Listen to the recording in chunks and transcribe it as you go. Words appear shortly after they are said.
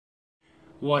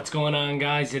What's going on,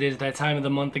 guys? It is that time of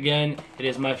the month again. It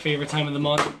is my favorite time of the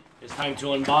month. It's time to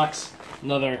unbox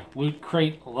another Loot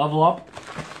Crate level up.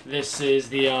 This is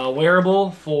the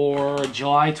Wearable for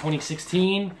July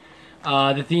 2016.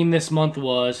 The theme this month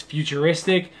was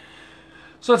Futuristic.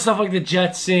 So it's stuff like the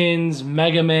Jetsons,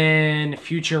 Mega Man,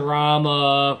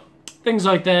 Futurama, things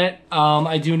like that.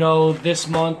 I do know this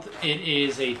month it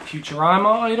is a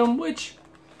Futurama item, which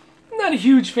I'm not a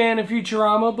huge fan of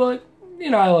Futurama, but you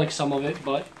know, I like some of it.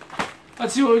 But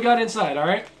let's see what we got inside,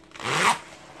 alright?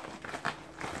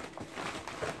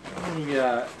 What do we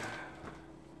got?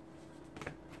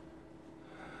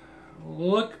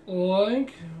 Look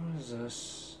like... what is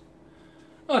this?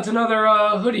 Oh, it's another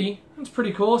hoodie. That's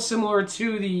pretty cool. Similar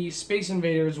to the Space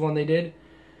Invaders one they did.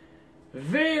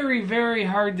 Very, very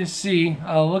hard to see.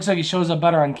 Looks like it shows up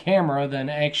better on camera than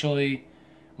actually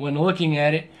when looking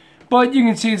at it. But you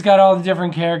can see it's got all the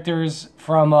different characters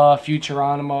from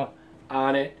Futurama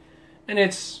on it. And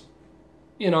it's,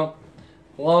 you know,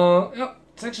 long... oh,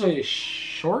 it's actually a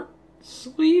short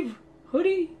sleeve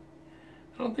hoodie.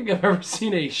 I don't think I've ever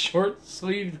seen a short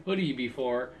sleeved hoodie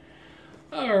before.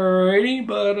 Alrighty,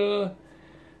 but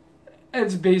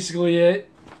that's basically it.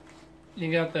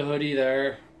 You got the hoodie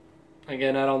there.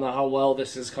 Again, I don't know how well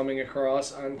this is coming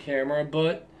across on camera,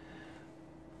 but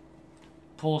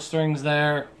pull strings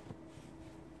there.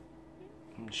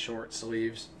 And short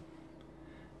sleeves.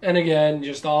 And again,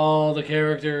 just all the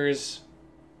characters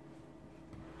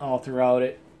all throughout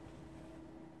it.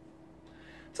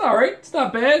 It's alright, it's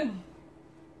not bad.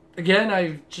 Again,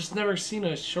 I've just never seen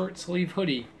a short sleeve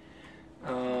hoodie.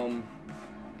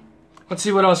 Let's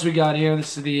see what else we got here.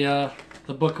 This is the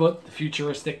booklet, the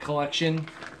Futuristic collection.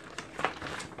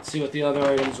 Let's see what the other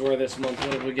items were this month.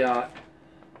 What have we got?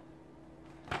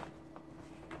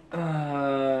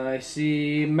 I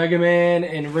see Mega Man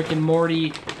and Rick and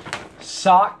Morty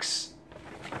socks.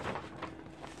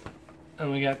 And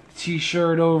we got the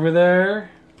t-shirt over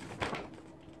there.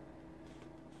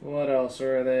 What else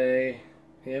are they?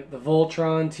 Yep, the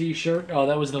Voltron t-shirt. Oh,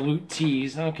 that was the Loot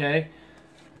tees. Okay.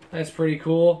 That's pretty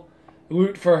cool.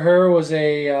 Loot for her was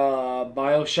a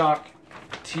Bioshock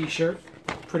t-shirt.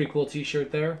 Pretty cool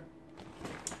t-shirt there.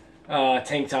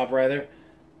 Tank top, rather.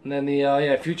 And then the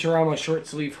yeah, Futurama short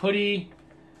sleeve hoodie.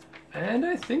 And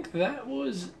I think that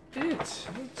was it. That's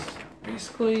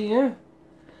basically, yeah.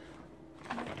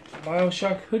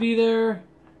 Bioshock hoodie there.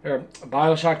 Or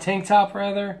Bioshock tank top,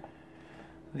 rather.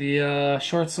 The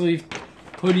short sleeve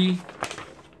hoodie.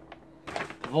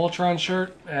 The Voltron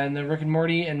shirt. And the Rick and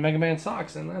Morty and Mega Man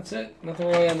socks. And that's it. Nothing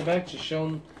really on the back. Just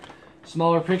showing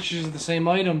smaller pictures of the same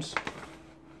items.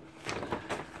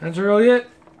 That's really it.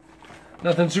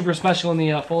 Nothing super special in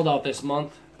the fold-out this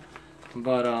month.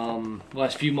 But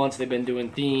last few months they've been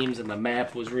doing themes, and the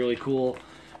map was really cool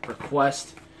for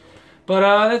Quest. But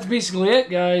that's basically it,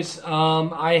 guys.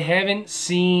 I haven't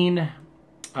seen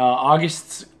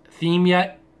August's theme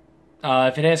yet.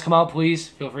 If it has come out, please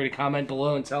feel free to comment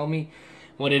below and tell me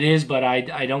what it is. But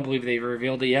I don't believe they've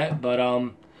revealed it yet.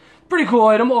 But pretty cool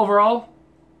item overall.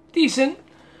 Decent.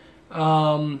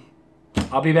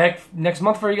 I'll be back next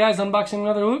month for you guys unboxing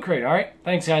another Loot Crate. Alright?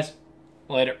 Thanks, guys.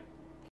 Later.